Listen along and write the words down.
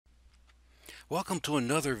Welcome to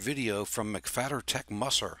another video from McFatter Tech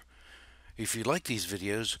Musser. If you like these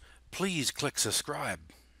videos, please click subscribe.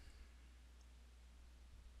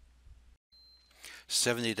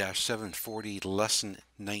 70-740 Lesson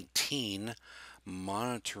 19,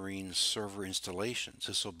 Monitoring Server Installations.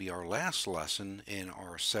 This will be our last lesson in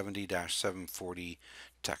our 70-740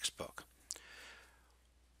 textbook.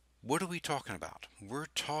 What are we talking about? We're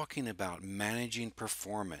talking about managing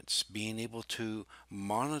performance, being able to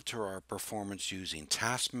monitor our performance using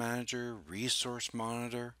Task Manager, Resource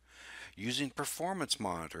Monitor, using Performance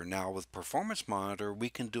Monitor. Now with Performance Monitor, we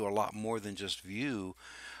can do a lot more than just view.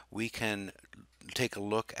 We can take a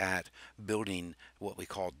look at building what we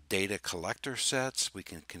call data collector sets. We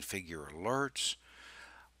can configure alerts.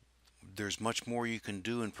 There's much more you can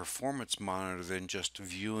do in Performance Monitor than just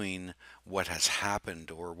viewing what has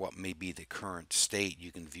happened or what may be the current state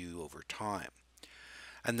you can view over time.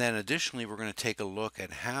 And then additionally, we're going to take a look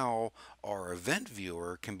at how our event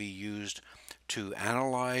viewer can be used to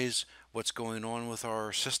analyze what's going on with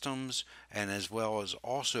our systems, and as well as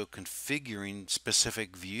also configuring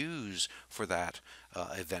specific views for that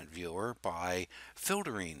event viewer by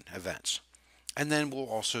filtering events. And then we'll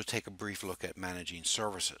also take a brief look at managing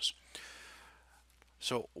services.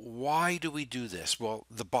 So why do we do this? Well,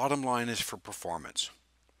 the bottom line is for performance.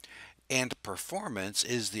 And performance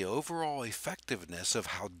is the overall effectiveness of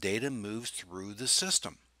how data moves through the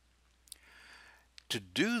system. To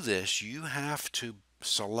do this, you have to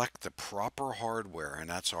select the proper hardware, and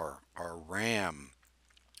that's our RAM,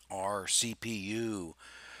 our CPU,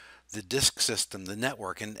 the disk system, the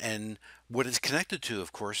network, and what it's connected to,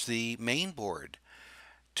 of course, the main board,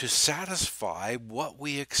 to satisfy what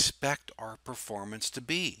we expect our performance to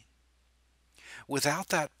be. Without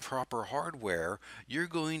that proper hardware, you're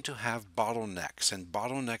going to have bottlenecks, and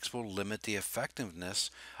bottlenecks will limit the effectiveness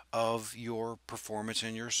of your performance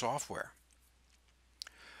in your software.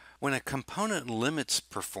 When a component limits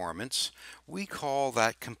performance, we call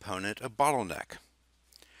that component a bottleneck.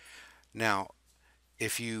 Now,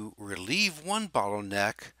 if you relieve one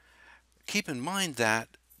bottleneck, keep in mind that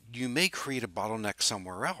you may create a bottleneck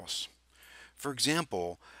somewhere else. For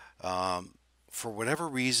example, for whatever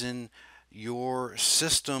reason, your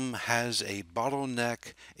system has a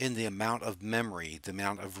bottleneck in the amount of memory, the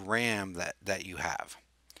amount of RAM that you have.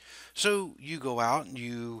 So you go out and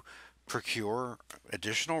you procure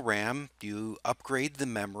additional RAM, you upgrade the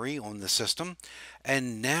memory on the system,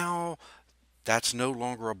 and now that's no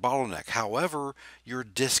longer a bottleneck. However, your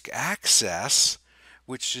disk access,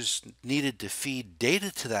 which is needed to feed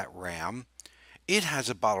data to that RAM, it has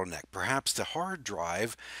a bottleneck. Perhaps the hard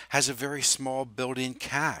drive has a very small built-in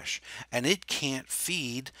cache, and it can't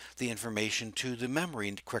feed the information to the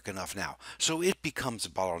memory quick enough now. So it becomes a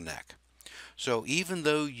bottleneck. So even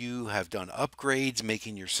though you have done upgrades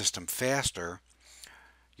making your system faster,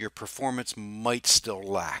 your performance might still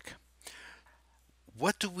lack.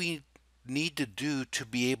 What do we need to do to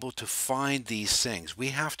be able to find these things? We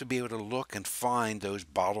have to be able to look and find those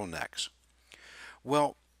bottlenecks.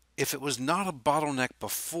 Well, if it was not a bottleneck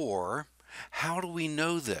before, how do we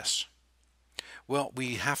know this? Well,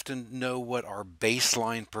 we have to know what our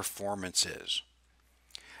baseline performance is.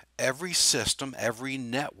 Every system, every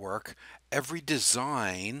network, every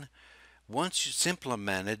design, once it's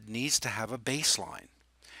implemented, needs to have a baseline.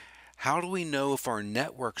 How do we know if our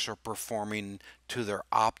networks are performing to their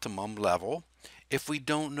optimum level if we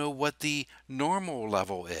don't know what the normal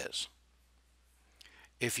level is?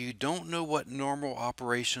 If you don't know what normal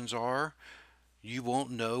operations are, you won't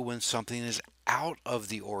know when something is out of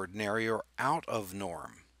the ordinary or out of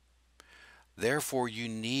norm. Therefore, you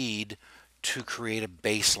need to create a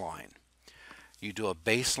baseline. You do a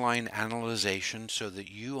baseline analyzation so that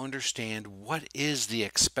you understand what is the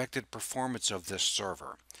expected performance of this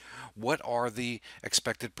server. What are the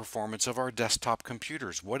expected performance of our desktop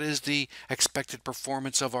computers? What is the expected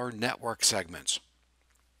performance of our network segments?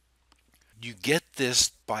 You get this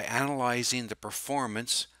by analyzing the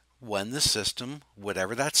performance when the system,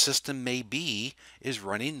 whatever that system may be, is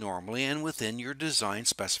running normally and within your design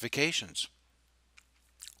specifications.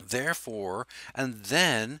 Therefore, and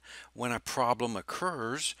then when a problem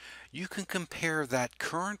occurs, you can compare that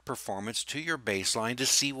current performance to your baseline to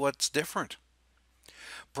see what's different.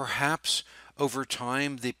 Perhaps over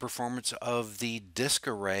time the performance of the disk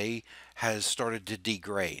array has started to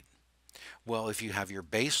degrade. Well, if you have your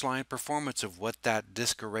baseline performance of what that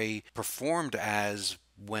disk array performed as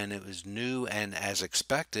when it was new and as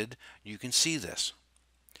expected, you can see this.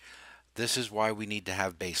 This is why we need to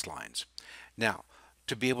have baselines. Now,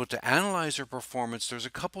 to be able to analyze their performance, there's a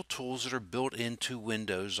couple tools that are built into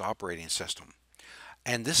Windows operating system.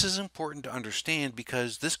 And this is important to understand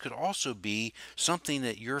because this could also be something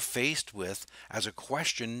that you're faced with as a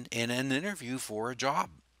question in an interview for a job.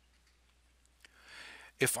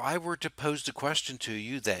 If I were to pose the question to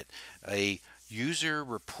you that a user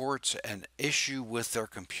reports an issue with their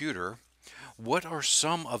computer, what are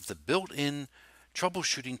some of the built-in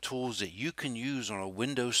troubleshooting tools that you can use on a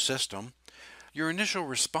Windows system? Your initial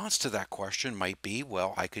response to that question might be,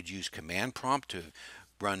 well, I could use Command Prompt to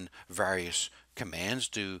run various commands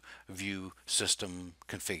to view system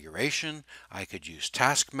configuration. I could use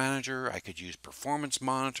Task Manager. I could use Performance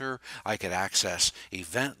Monitor. I could access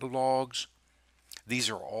event logs. These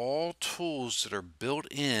are all tools that are built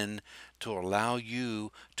in to allow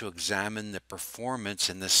you to examine the performance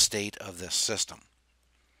and the state of this system.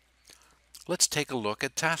 Let's take a look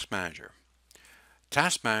at Task Manager.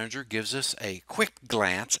 Task Manager gives us a quick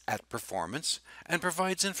glance at performance and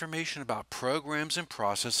provides information about programs and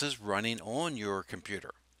processes running on your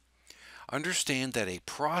computer. Understand that a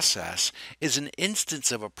process is an instance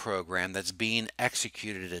of a program that's being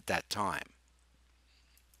executed at that time.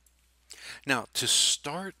 Now, to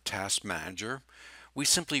start Task Manager, we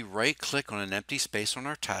simply right-click on an empty space on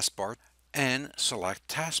our taskbar and select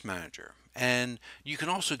Task Manager. And you can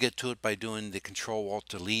also get to it by doing the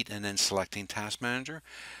Control-Alt-Delete and then selecting Task Manager.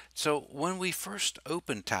 So when we first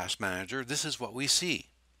open Task Manager, this is what we see.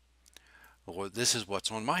 Well, this is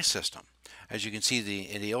what's on my system. As you can see,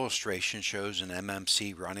 the illustration shows an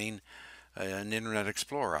MMC running an Internet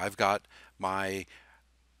Explorer. I've got my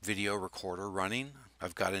video recorder running.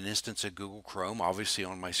 I've got an instance of Google Chrome obviously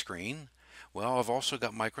on my screen. Well, I've also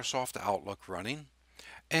got Microsoft Outlook running,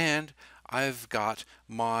 and I've got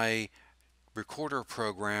my recorder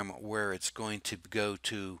program where it's going to go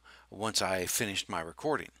to once I finished my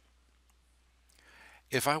recording.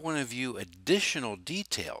 If I want to view additional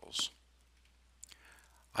details,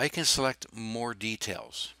 I can select more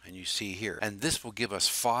details, and you see here, and this will give us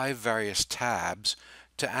 5 various tabs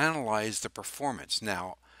to analyze the performance.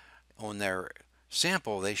 Now, on their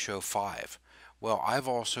sample, they show 5. Well, I've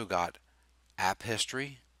also got app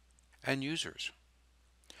history and users.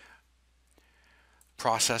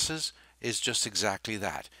 Processes is just exactly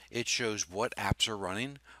that. It shows what apps are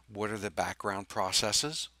running, what are the background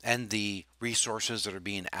processes, and the resources that are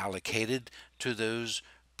being allocated to those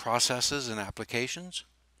processes and applications.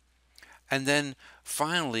 And then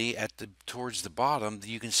finally, towards the bottom,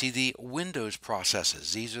 you can see the Windows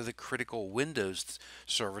processes. These are the critical Windows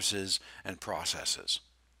services and processes.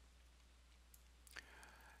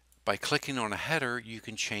 By clicking on a header, you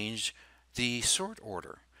can change the sort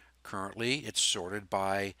order. Currently, it's sorted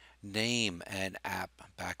by name and app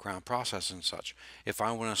background process and such. If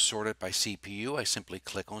I want to sort it by CPU, I simply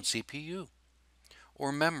click on CPU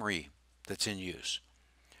or memory that's in use.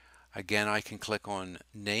 Again, I can click on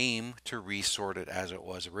name to resort it as it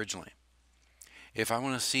was originally. If I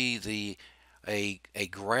want to see a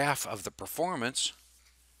graph of the performance,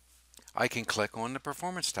 I can click on the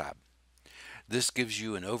Performance tab. This gives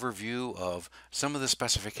you an overview of some of the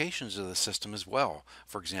specifications of the system as well.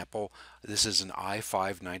 For example, this is an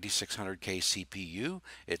i5-9600K CPU.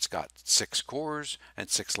 It's got 6 cores and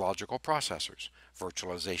 6 logical processors.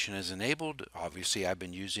 Virtualization is enabled. Obviously, I've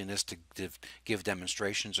been using this to give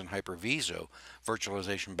demonstrations in Hyper-V, so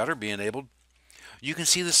virtualization better be enabled. You can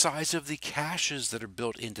see the size of the caches that are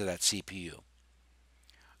built into that CPU.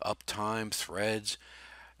 Uptime, threads,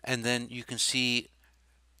 and then you can see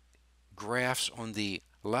graphs on the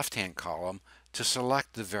left-hand column to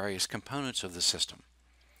select the various components of the system.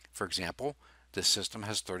 For example, this system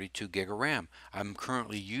has 32 gig of RAM. I'm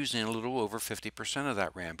currently using a little over 50% of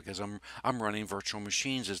that RAM because I'm running virtual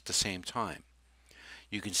machines at the same time.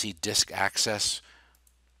 You can see disk access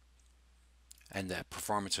and the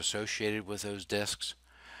performance associated with those disks.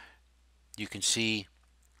 You can see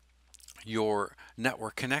your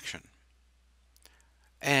network connection,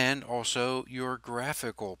 and also your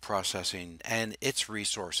graphical processing and its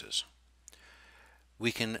resources.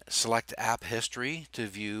 We can select app history to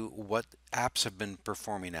view what apps have been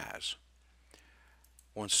performing as.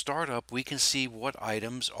 On startup, we can see what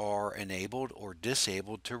items are enabled or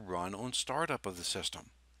disabled to run on startup of the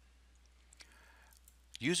system.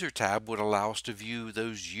 User tab would allow us to view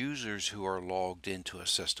those users who are logged into a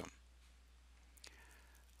system.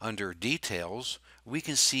 Under Details, we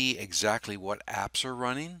can see exactly what apps are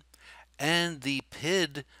running and the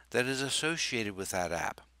PID that is associated with that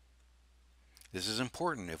app. This is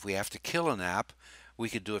important. If we have to kill an app, we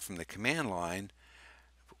could do it from the command line,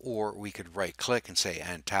 or we could right-click and say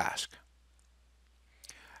End Task.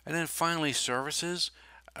 And then finally, Services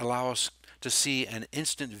allow us to see an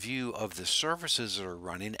instant view of the services that are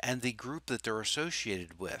running and the group that they're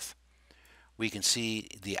associated with. We can see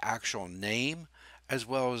the actual name as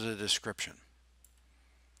well as a description.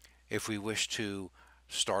 If we wish to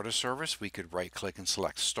start a service, we could right click and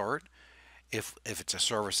select start. If it's a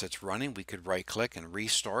service that's running, we could right click and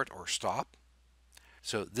restart or stop.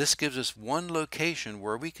 So this gives us one location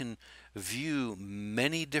where we can view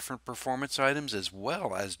many different performance items as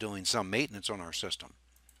well as doing some maintenance on our system.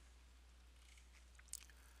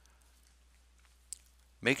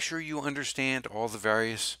 Make sure you understand all the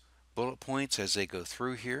various bullet points as they go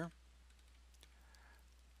through here.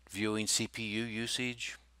 Viewing CPU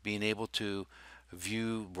usage, being able to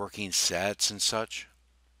view working sets and such.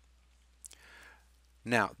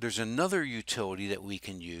 Now, there's another utility that we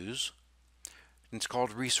can use, and it's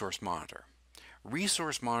called Resource Monitor.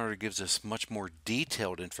 Resource Monitor gives us much more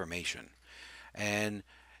detailed information, and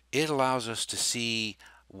it allows us to see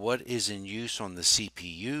what is in use on the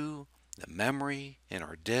CPU, the memory, in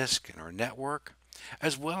our disk, and our network,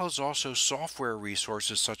 as well as also software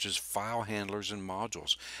resources such as file handlers and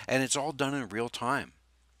modules, and it's all done in real time.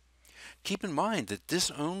 Keep in mind that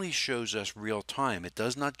this only shows us real time. It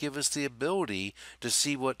does not give us the ability to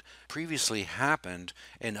see what previously happened.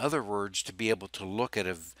 In other words, to be able to look at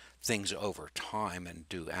things over time and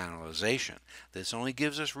do analyzation. This only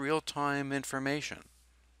gives us real-time information.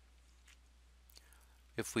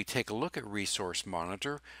 If we take a look at Resource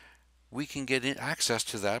Monitor, we can get access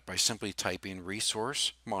to that by simply typing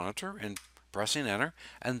Resource Monitor and pressing enter,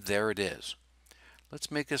 and there it is.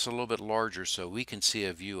 Let's make this a little bit larger so we can see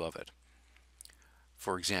a view of it.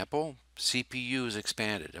 For example, CPU is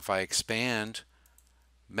expanded. If I expand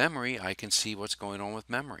memory, I can see what's going on with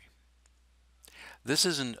memory. This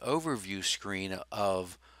is an overview screen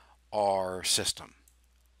of our system.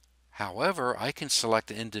 However, I can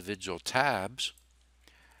select individual tabs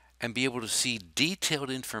and be able to see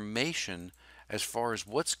detailed information as far as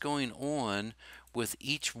what's going on with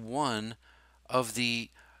each one of the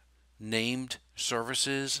named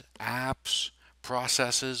services, apps,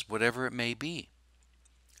 processes, whatever it may be,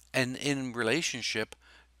 and in relationship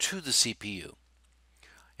to the CPU.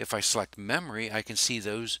 If I select memory, I can see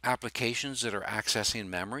those applications that are accessing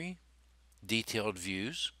memory, detailed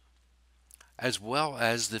views, as well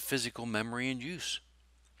as the physical memory in use.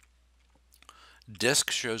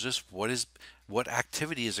 Disk shows us what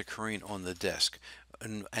activity is occurring on the disk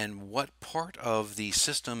and what part of the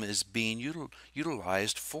system is being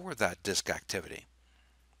utilized for that disk activity.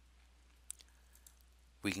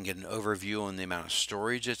 We can get an overview on the amount of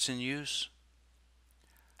storage that's in use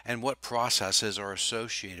and what processes are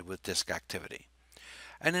associated with disk activity.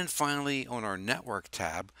 And then finally, on our Network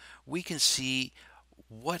tab, we can see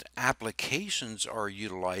what applications are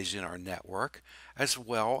utilizing our network, as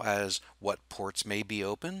well as what ports may be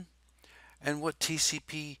open and what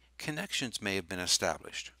TCP connections may have been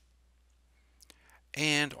established,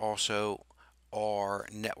 and also our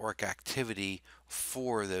network activity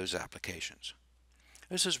for those applications.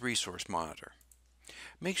 This is Resource Monitor.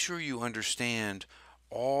 Make sure you understand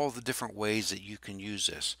all the different ways that you can use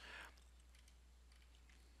this.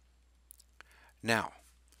 Now,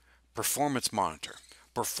 Performance Monitor.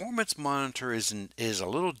 Performance Monitor is a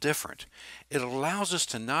little different. It allows us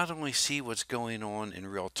to not only see what's going on in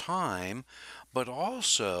real time, but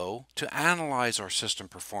also to analyze our system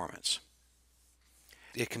performance.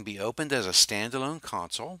 It can be opened as a standalone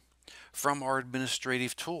console from our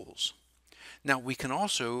administrative tools. Now we can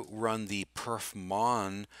also run the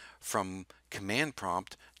perfmon from command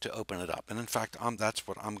prompt to open it up. And in fact, that's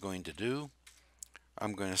what I'm going to do.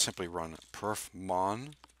 I'm going to simply run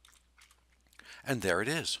perfmon, and there it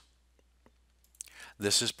is.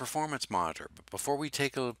 This is Performance Monitor. But before we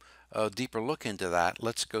take a deeper look into that,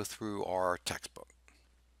 let's go through our textbook.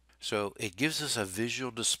 So it gives us a visual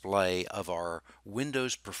display of our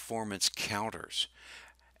Windows performance counters.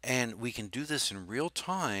 And we can do this in real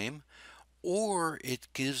time, or it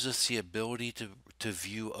gives us the ability to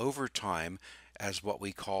view over time as what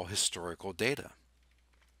we call historical data.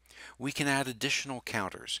 We can add additional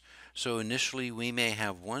counters. So initially we may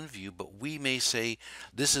have one view, but we may say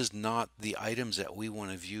this is not the items that we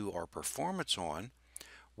want to view our performance on.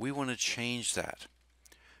 We want to change that.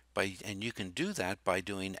 And you can do that by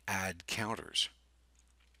doing add counters.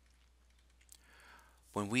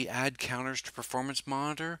 When we add counters to Performance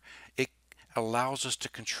Monitor, it allows us to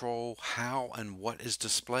control how and what is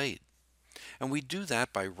displayed. And we do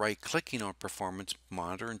that by right-clicking on Performance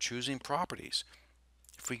Monitor and choosing Properties.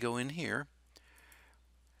 If we go in here,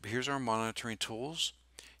 here's our monitoring tools,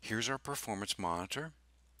 here's our Performance Monitor,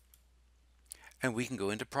 and we can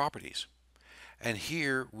go into Properties. And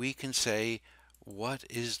here we can say what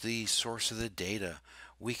is the source of the data.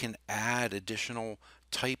 We can add additional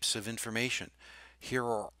types of information. Here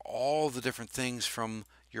are all the different things from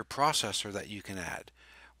your processor that you can add.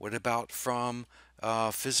 What about from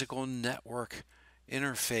physical network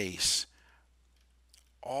interface?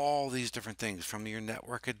 All these different things from your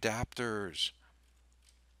network adapters,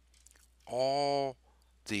 all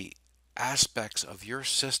the aspects of your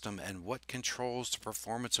system and what controls the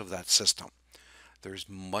performance of that system. There's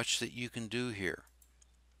much that you can do here.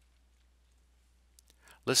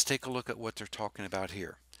 Let's take a look at what they're talking about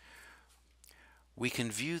here. We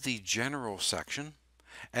can view the general section,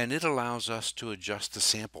 and it allows us to adjust the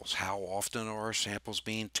samples. How often are our samples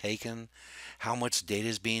being taken? How much data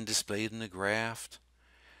is being displayed in the graph?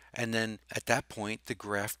 And then at that point, the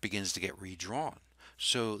graph begins to get redrawn.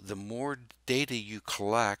 So the more data you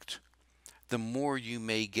collect, the more you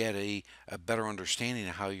may get a better understanding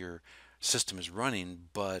of how your system is running,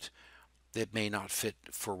 but it may not fit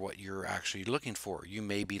for what you're actually looking for. You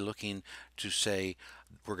may be looking to say,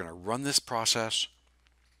 we're going to run this process,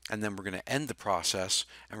 and then we're going to end the process,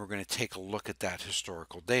 and we're going to take a look at that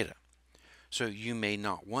historical data. So you may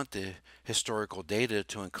not want the historical data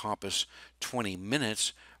to encompass 20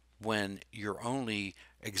 minutes when you're only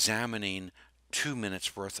examining 2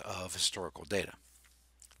 minutes worth of historical data.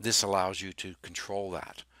 This allows you to control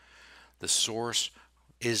that. The source,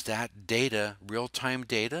 is that data real-time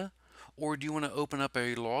data, or do you want to open up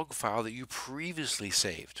a log file that you previously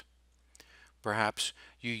saved? Perhaps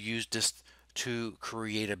you used this to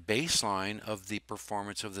create a baseline of the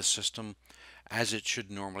performance of the system as it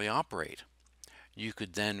should normally operate. You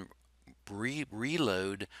could then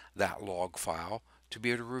reload that log file to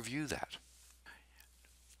be able to review that.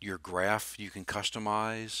 Your graph you can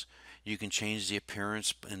customize. You can change the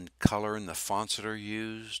appearance and color and the fonts that are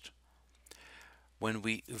used. When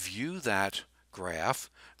we view that graph,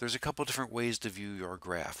 there's a couple different ways to view your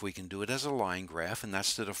graph. We can do it as a line graph, and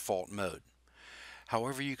that's the default mode.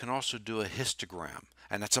 However, you can also do a histogram,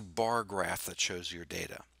 and that's a bar graph that shows your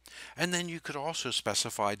data. And then you could also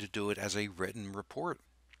specify to do it as a written report.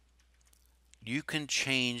 You can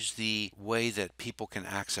change the way that people can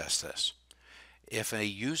access this. If a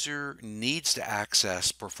user needs to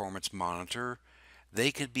access Performance Monitor,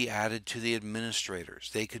 they could be added to the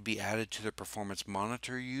administrators. They could be added to the Performance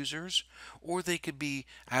Monitor users, or they could be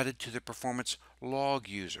added to the Performance Log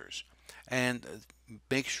users. And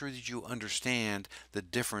make sure that you understand the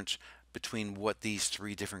difference between what these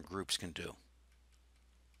three different groups can do.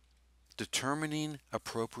 Determining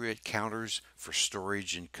appropriate counters for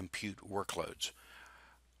storage and compute workloads.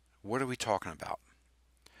 What are we talking about?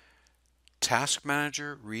 Task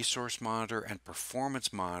Manager, Resource Monitor, and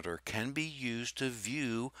Performance Monitor can be used to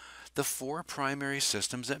view the four primary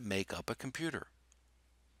systems that make up a computer.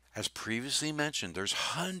 As previously mentioned, there's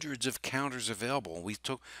hundreds of counters available. We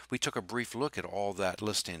took a brief look at all that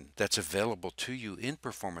listing that's available to you in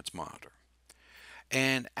Performance Monitor.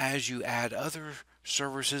 And as you add other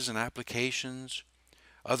services and applications,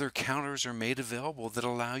 other counters are made available that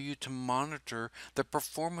allow you to monitor the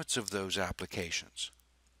performance of those applications.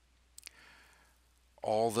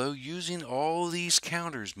 Although using all these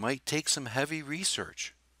counters might take some heavy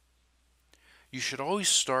research, you should always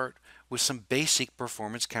start with some basic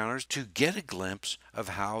performance counters to get a glimpse of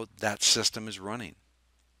how that system is running.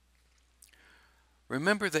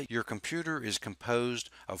 Remember that your computer is composed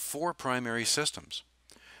of four primary systems: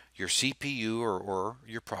 your CPU or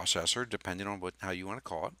your processor, depending on how you want to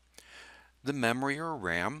call it, the memory or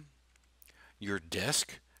RAM, your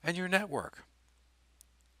disk, and your network.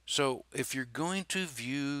 So if you're going to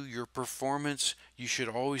view your performance, you should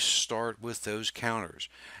always start with those counters.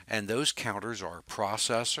 And those counters are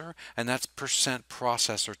processor, and that's percent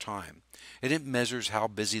processor time. And it measures how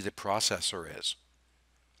busy the processor is.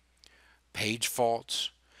 Page faults,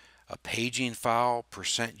 a paging file,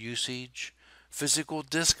 percent usage, physical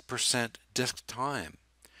disk percent disk time,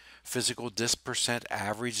 physical disk percent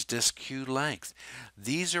average disk queue length.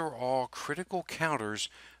 These are all critical counters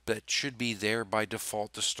that should be there by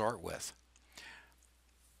default to start with.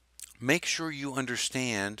 Make sure you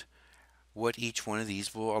understand what each one of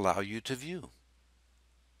these will allow you to view.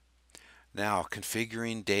 Now,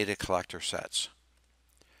 configuring data collector sets.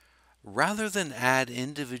 Rather than add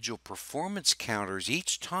individual performance counters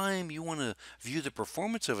each time you want to view the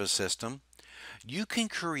performance of a system, you can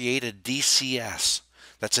create a DCS.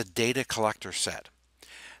 That's a data collector set.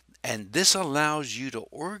 And this allows you to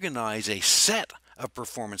organize a set of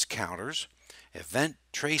performance counters, event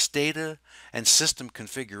trace data, and system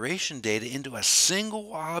configuration data into a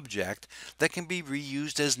single object that can be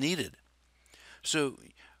reused as needed. So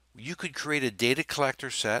you could create a data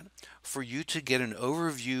collector set for you to get an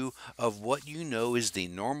overview of what you know is the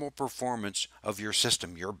normal performance of your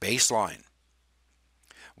system, your baseline.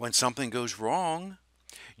 When something goes wrong,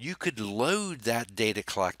 you could load that data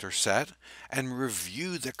collector set and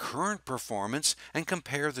review the current performance and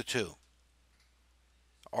compare the two.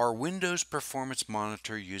 Our Windows Performance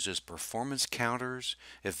Monitor uses performance counters,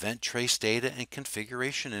 event trace data, and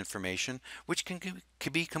configuration information, which can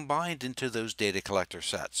be combined into those data collector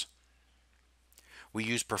sets. We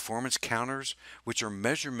use performance counters, which are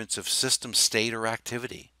measurements of system state or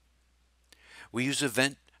activity. We use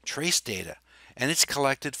event trace data, and it's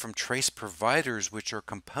collected from trace providers, which are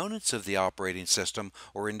components of the operating system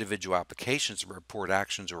or individual applications that report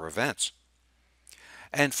actions or events.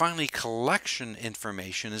 And finally, collection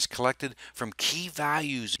information is collected from key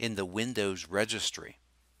values in the Windows registry.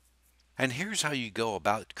 And here's how you go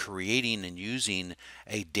about creating and using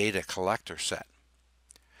a data collector set.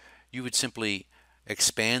 You would simply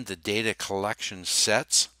expand the data collection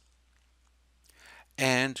sets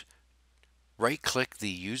and right-click the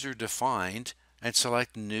user-defined and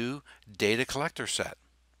select New Data Collector Set.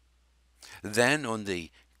 Then on the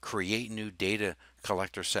Create New Data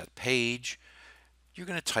Collector Set page, you're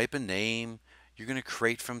going to type a name, you're going to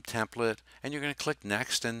create from template, and you're going to click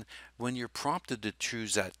Next. And when you're prompted to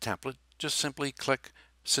choose that template, just simply click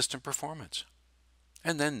System Performance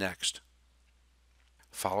and then Next.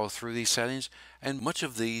 Follow through these settings, and much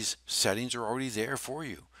of these settings are already there for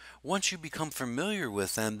you. Once you become familiar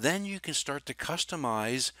with them, then you can start to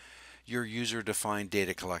customize your user-defined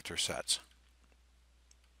data collector sets.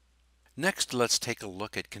 Next, let's take a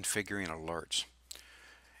look at configuring alerts.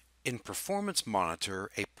 In Performance Monitor,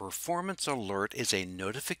 a performance alert is a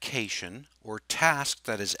notification or task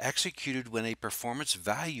that is executed when a performance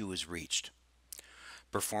value is reached.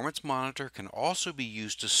 Performance Monitor can also be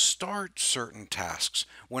used to start certain tasks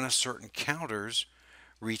when a certain counters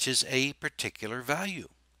reaches a particular value.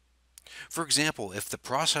 For example, if the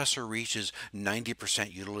processor reaches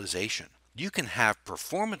 90% utilization, you can have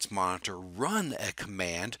Performance Monitor run a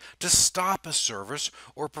command to stop a service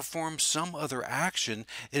or perform some other action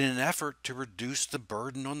in an effort to reduce the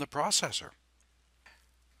burden on the processor.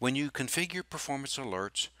 When you configure performance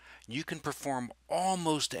alerts, you can perform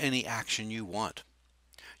almost any action you want.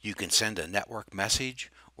 You can send a network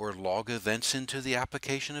message or log events into the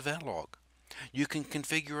application event log. You can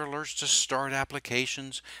configure alerts to start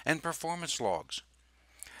applications and performance logs.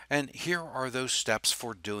 And here are those steps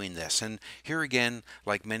for doing this. And here again,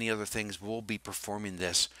 like many other things, we'll be performing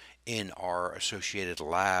this in our associated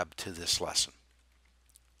lab to this lesson.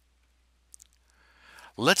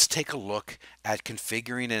 Let's take a look at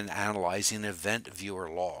configuring and analyzing Event Viewer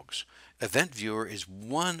logs. Event Viewer is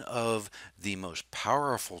one of the most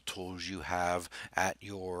powerful tools you have at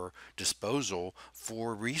your disposal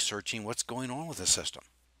for researching what's going on with the system.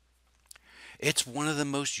 It's one of the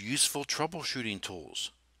most useful troubleshooting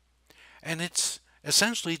tools, and it's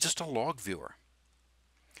essentially just a log viewer.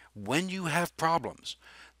 When you have problems,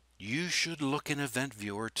 you should look in Event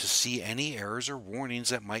Viewer to see any errors or warnings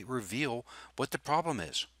that might reveal what the problem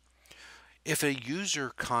is. If a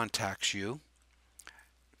user contacts you,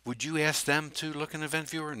 would you ask them to look in Event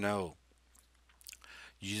Viewer? No.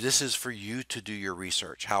 This is for you to do your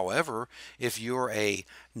research. However, if you're a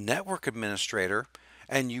network administrator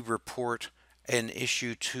and you report an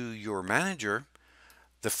issue to your manager,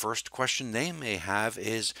 the first question they may have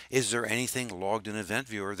is there anything logged in Event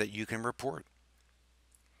Viewer that you can report?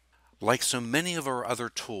 Like so many of our other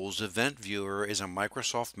tools, Event Viewer is a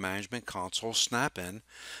Microsoft Management Console snap-in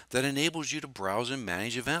that enables you to browse and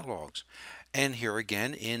manage event logs. And here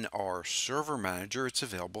again, in our Server Manager, it's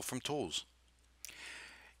available from Tools.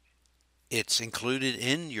 It's included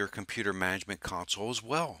in your Computer Management Console as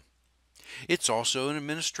well. It's also an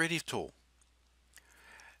administrative tool.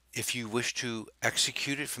 If you wish to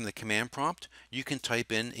execute it from the command prompt, you can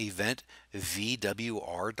type in event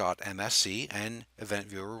vwr.msc and Event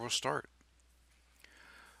Viewer will start.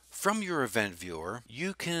 From your Event Viewer,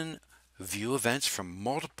 you can view events from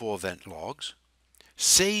multiple event logs,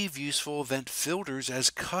 save useful event filters as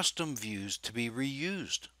custom views to be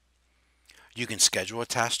reused. You can schedule a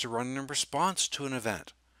task to run in response to an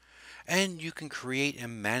event. And you can create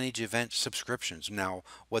and manage event subscriptions. Now,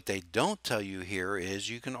 what they don't tell you here is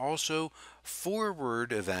you can also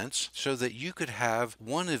forward events so that you could have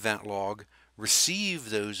one event log receive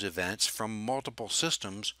those events from multiple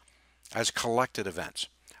systems as collected events.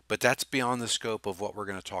 But that's beyond the scope of what we're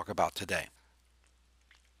going to talk about today.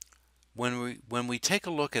 When we take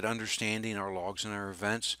a look at understanding our logs and our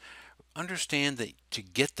events, understand that to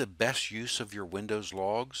get the best use of your Windows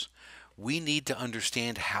logs, we need to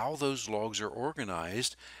understand how those logs are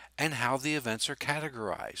organized and how the events are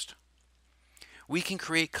categorized. We can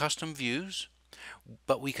create custom views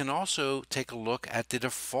But we can also take a look at the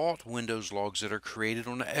default Windows logs that are created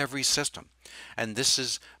on every system. And this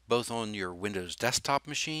is both on your Windows desktop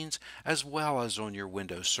machines as well as on your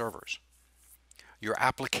Windows servers. Your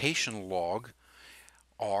application log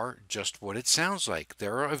are just what it sounds like.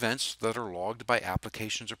 There are events that are logged by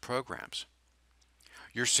applications or programs.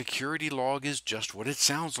 Your security log is just what it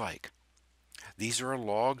sounds like. These are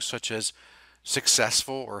logs such as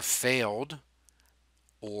successful or failed,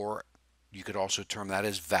 or you could also term that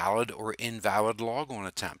as valid or invalid logon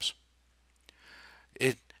attempts.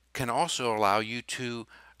 It can also allow you to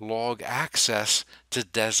log access to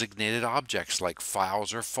designated objects like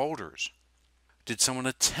files or folders. Did someone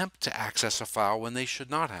attempt to access a file when they should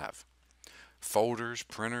not have? Folders,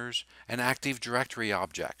 printers, and Active Directory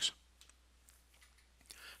objects.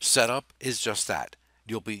 Setup is just that.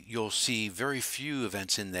 You'll see very few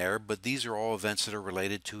events in there, but these are all events that are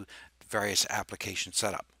related to various application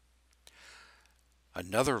setup.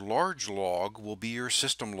 Another large log will be your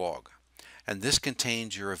system log, and this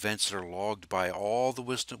contains your events that are logged by all the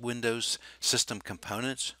Windows system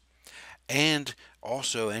components, and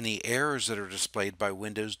also any errors that are displayed by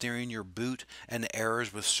Windows during your boot and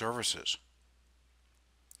errors with services.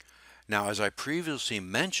 Now, as I previously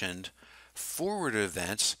mentioned, forward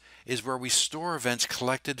events is where we store events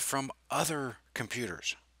collected from other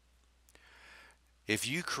computers. If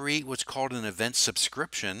you create what's called an event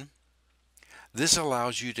subscription, this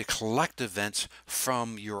allows you to collect events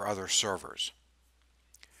from your other servers.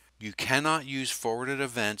 You cannot use forwarded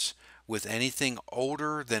events with anything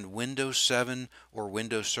older than Windows 7 or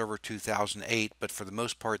Windows Server 2008, but for the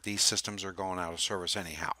most part, these systems are going out of service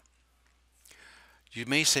anyhow. You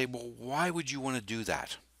may say, well, why would you want to do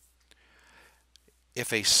that?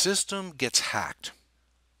 If a system gets hacked,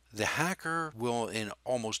 the hacker will, in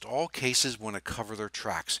almost all cases, want to cover their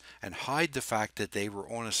tracks and hide the fact that they were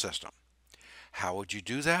on a system. How would you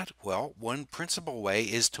do that? Well, one principal way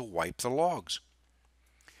is to wipe the logs.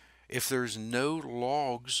 If there's no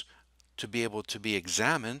logs to be able to be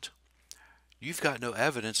examined, you've got no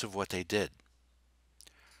evidence of what they did.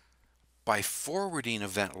 By forwarding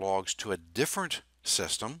event logs to a different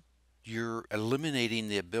system, you're eliminating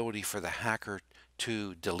the ability for the hacker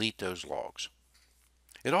to delete those logs.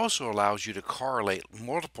 It also allows you to correlate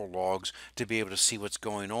multiple logs to be able to see what's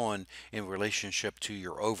going on in relationship to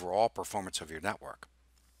your overall performance of your network.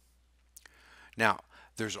 Now,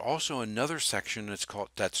 there's also another section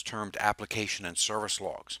that's termed application and service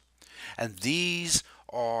logs. And these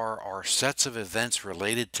are our sets of events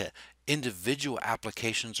related to individual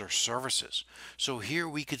applications or services. So here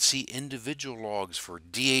we could see individual logs for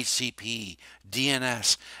DHCP,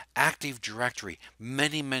 DNS, Active Directory,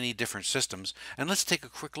 many different systems. And let's take a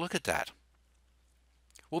quick look at that.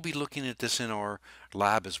 We'll be looking at this in our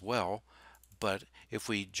lab as well, but if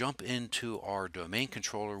we jump into our domain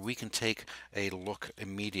controller, we can take a look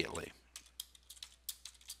immediately.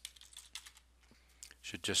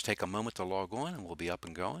 Should just take a moment to log on and we'll be up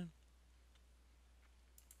and going.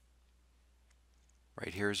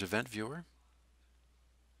 Right here is Event Viewer.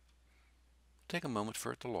 Take a moment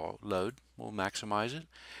for it to load. We'll maximize it.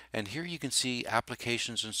 And here you can see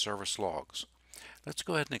applications and service logs. Let's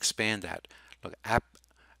go ahead and expand that. Look,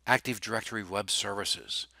 Active Directory Web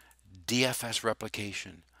Services, DFS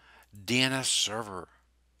Replication, DNS Server,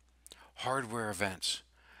 Hardware Events,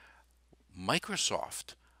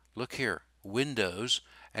 Microsoft. Look here, Windows,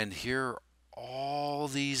 and here are all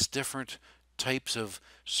these different types of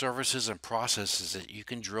services and processes that you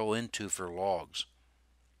can drill into for logs.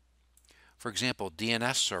 For example,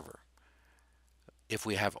 DNS server. If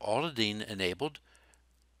we have Autodine enabled,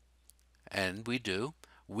 and we do,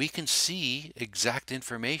 we can see exact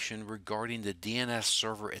information regarding the DNS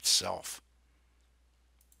server itself.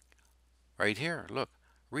 Right here, look,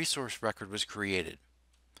 resource record was created.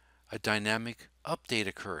 A dynamic update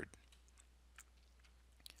occurred.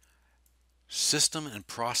 System and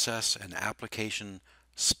process and application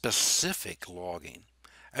specific logging,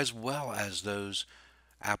 as well as those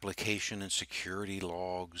application and security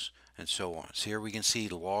logs and so on. So here we can see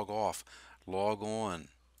log off, log on.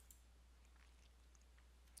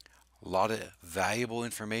 A lot of valuable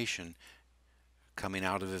information coming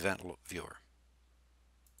out of Event Viewer.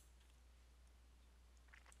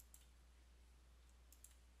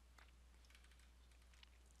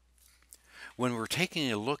 When we're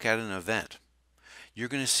taking a look at an event, you're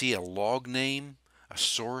going to see a log name, a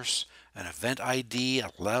source, an event ID,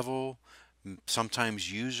 a level,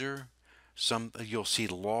 sometimes user. You'll see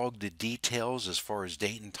log the details as far as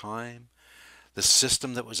date and time, the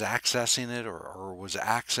system that was accessing it or was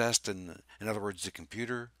accessed, in other words, the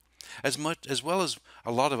computer, as well as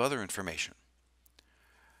a lot of other information.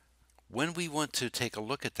 when we want to take a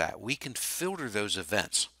look at that, we can filter those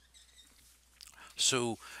events.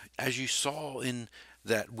 So as you saw in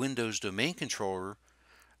that Windows domain controller,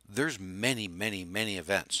 there's many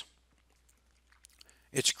events.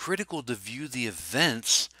 It's critical to view the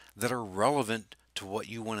events that are relevant to what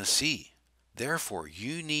you want to see. Therefore,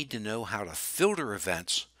 you need to know how to filter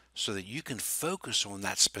events so that you can focus on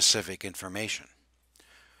that specific information.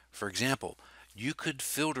 For example, you could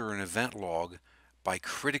filter an event log by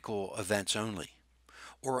critical events only,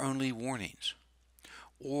 or only warnings,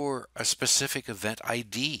 or a specific event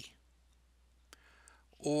ID,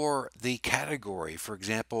 or the category, for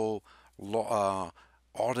example,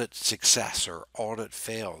 audit success or audit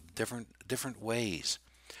failed, different ways.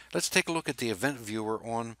 Let's take a look at the event viewer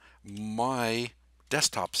on my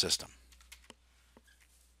desktop system.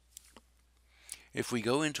 If we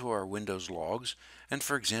go into our Windows logs and,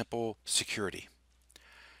 for example, security,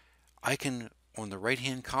 I can, on the right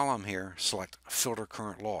hand column here, select filter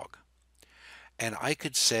current log, and I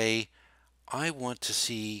could say I want to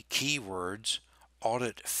see keywords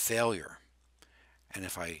audit failure, and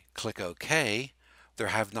if I click OK, there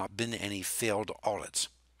have not been any failed audits.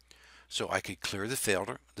 So I could clear the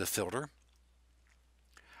filter,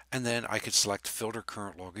 and then I could select filter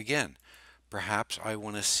current log again. Perhaps I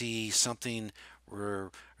want to see something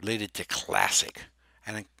related to classic,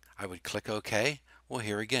 and I would click OK. Well,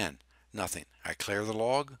 here again, nothing. I clear the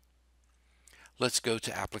log. Let's go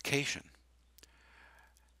to application.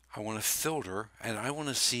 I want to filter, and I want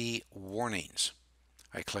to see warnings.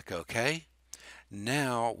 I click OK.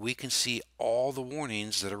 Now we can see all the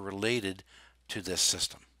warnings that are related to this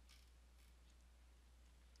system.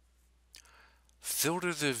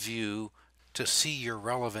 Filter the view to see your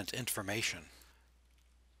relevant information.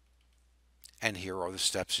 And here are the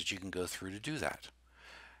steps that you can go through to do that.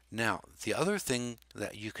 Now, the other thing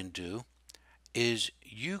that you can do is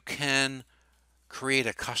you can create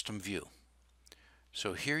a custom view.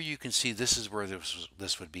 So here you can see this is where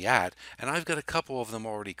this would be at, and I've got a couple of them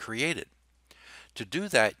already created. To do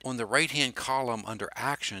that, on the right hand column under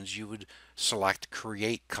Actions, you would select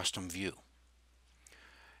Create Custom View.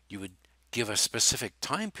 You would give a specific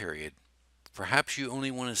time period. Perhaps you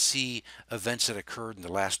only want to see events that occurred in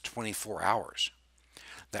the last 24 hours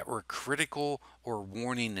that were critical or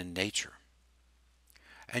warning in nature.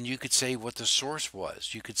 And you could say what the source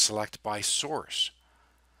was. You could select by source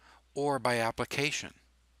or by application.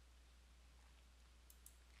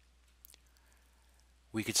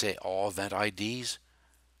 We could say all event IDs.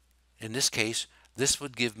 In this case, this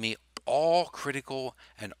would give me all critical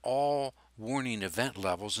and all warning event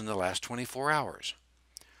levels in the last 24 hours.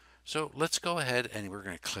 So let's go ahead and we're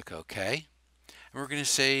going to click OK. And we're going to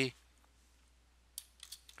say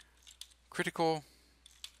critical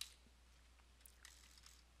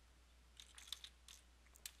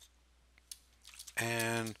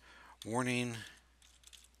and warning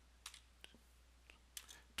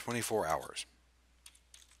 24 hours.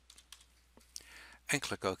 And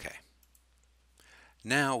click OK.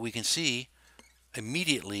 Now we can see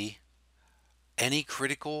immediately any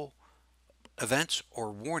critical events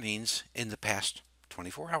or warnings in the past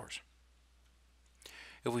 24 hours.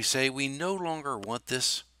 If we say we no longer want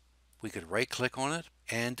this, we could right click on it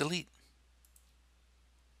and delete.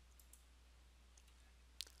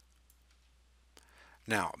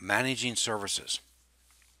 Now, managing services.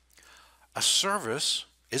 A service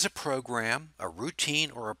is a program, a routine,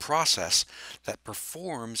 or a process that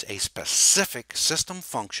performs a specific system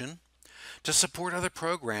function to support other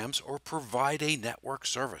programs or provide a network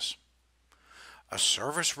service. A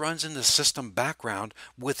service runs in the system background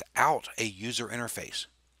without a user interface.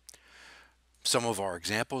 Some of our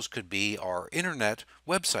examples could be our internet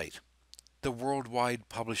website, the worldwide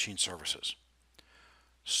publishing services,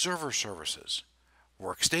 server services,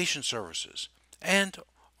 workstation services, and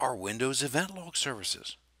our Windows event log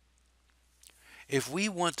services. If we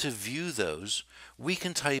want to view those, we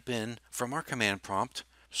can type in from our command prompt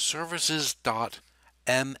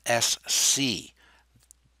services.msc.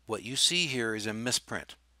 What you see here is a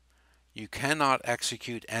misprint. You cannot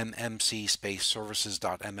execute mmc space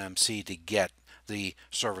services.mmc to get the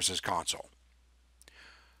services console.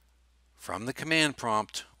 From the command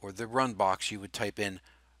prompt or the run box, you would type in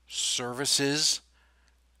services.msc.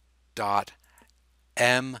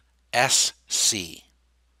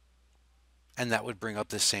 And that would bring up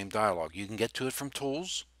this same dialog. You can get to it from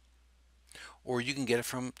Tools, or you can get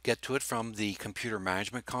to it from the Computer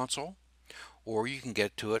Management Console, or you can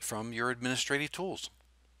get to it from your administrative tools.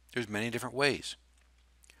 There's many different ways.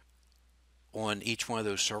 on each one of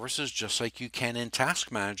those services, just like you can in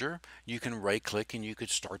Task Manager. You can right click and you could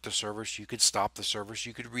start the service, you could stop the service,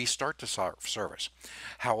 you could restart the service.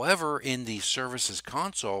 However, in the Services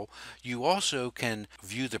console, you also can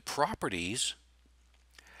view the properties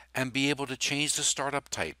and be able to change the startup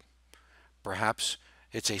type. Perhaps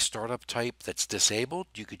it's a startup type that's disabled.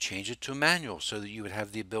 You could change it to manual so that you would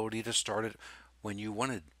have the ability to start it when you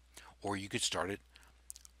wanted, or you could start it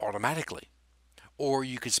automatically, or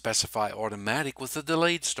you could specify automatic with a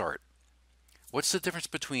delayed start. What's the difference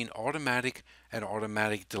between automatic and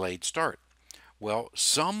automatic delayed start? Well,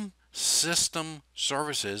 some system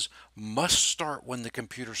services must start when the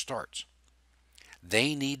computer starts.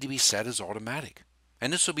 They need to be set as automatic.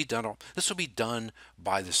 And this will be done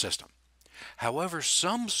by the system. However,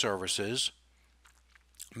 some services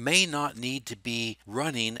may not need to be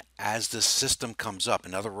running as the system comes up.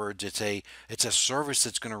 In other words, it's a service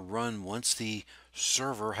that's going to run once the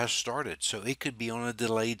server has started. So it could be on a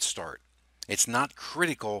delayed start. It's not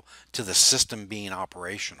critical to the system being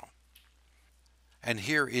operational. And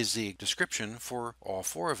here is the description for all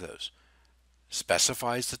four of those.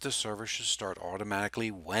 Specifies that the server should start automatically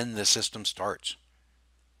when the system starts.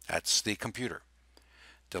 That's the computer.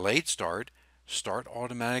 Delayed start, start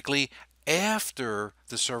automatically after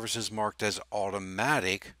the services marked as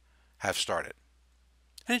automatic have started.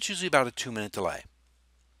 And it's usually about a 2-minute delay.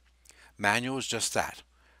 Manual is just that.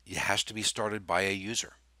 It has to be started by a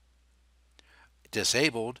user.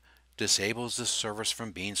 Disabled disables the service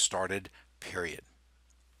from being started, period.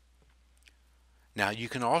 Now you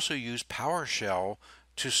can also use PowerShell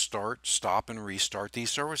to start, stop, and restart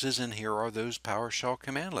these services, and here are those PowerShell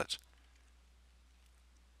commandlets.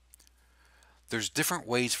 There's different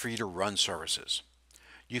ways for you to run services.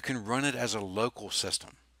 You can run it as a local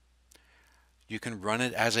system. You can run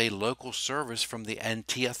it as a local service from the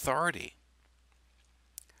NT Authority.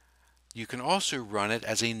 You can also run it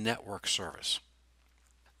as a network service.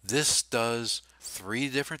 This does 3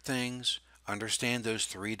 different things. Understand those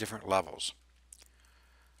 3 different levels.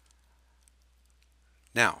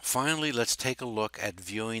 Now, finally, let's take a look at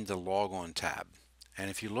viewing the Logon tab. And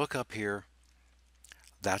if you look up here,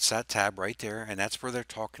 that's that tab right there, and that's where they're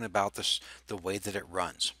talking about the way that it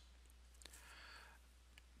runs.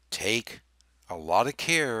 Take a lot of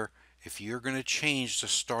care if you're going to change the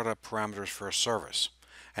startup parameters for a service.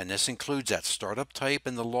 And this includes that startup type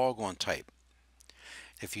and the logon type.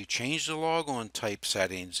 If you change the logon type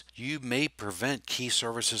settings, you may prevent key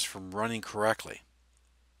services from running correctly.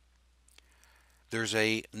 There's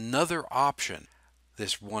another option,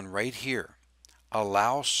 this one right here.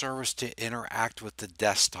 Allow service to interact with the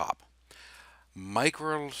desktop.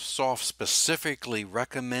 Microsoft specifically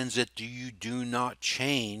recommends that you do not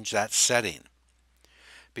change that setting,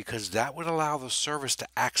 because that would allow the service to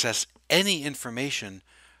access any information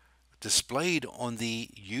displayed on the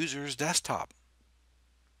user's desktop.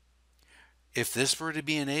 If this were to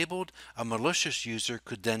be enabled, a malicious user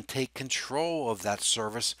could then take control of that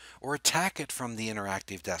service or attack it from the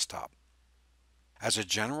interactive desktop. As a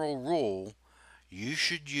general rule, you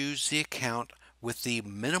should use the account with the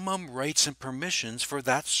minimum rights and permissions for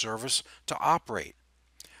that service to operate.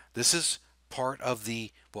 This is part of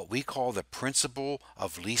what we call the principle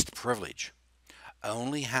of least privilege.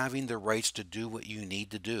 Only having the rights to do what you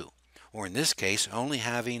need to do, or in this case, only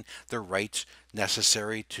having the rights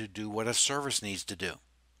necessary to do what a service needs to do.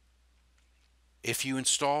 If you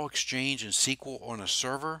install Exchange and SQL on a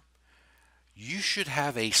server, you should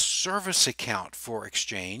have a service account for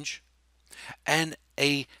Exchange and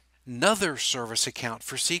another service account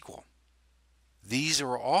for SQL. These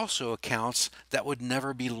are also accounts that would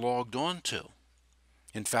never be logged on to.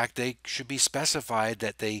 In fact, they should be specified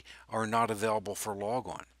that they are not available for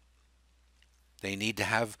logon. They need to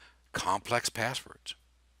have complex passwords.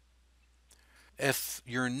 If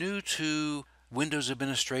you're new to Windows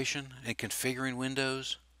administration and configuring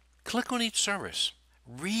Windows, click on each service.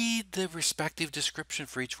 Read the respective description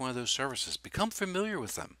for each one of those services. Become familiar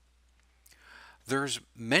with them. There's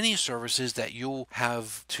many services that you'll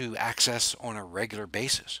have to access on a regular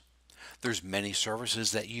basis. There's many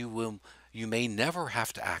services that you may never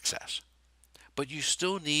have to access. But you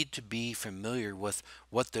still need to be familiar with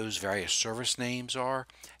what those various service names are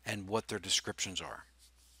and what their descriptions are.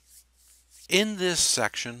 In this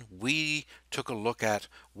section, we took a look at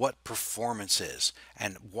what performance is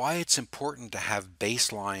and why it's important to have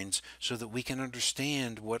baselines so that we can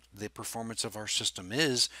understand what the performance of our system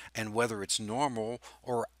is and whether it's normal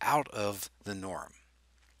or out of the norm.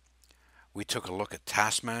 We took a look at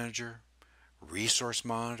Task Manager, Resource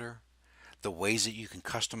Monitor, the ways that you can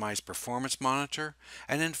customize Performance Monitor,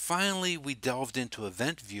 and then finally we delved into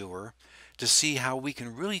Event Viewer to see how we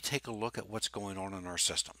can really take a look at what's going on in our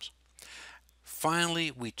systems. Finally,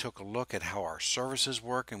 we took a look at how our services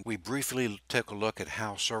work, and we briefly took a look at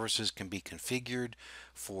how services can be configured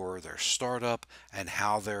for their startup and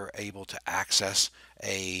how they're able to access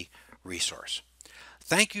a resource.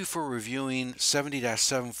 Thank you for reviewing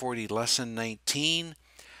 70-740 Lesson 19,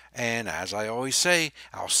 and as I always say,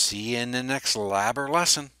 I'll see you in the next lab or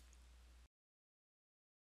lesson.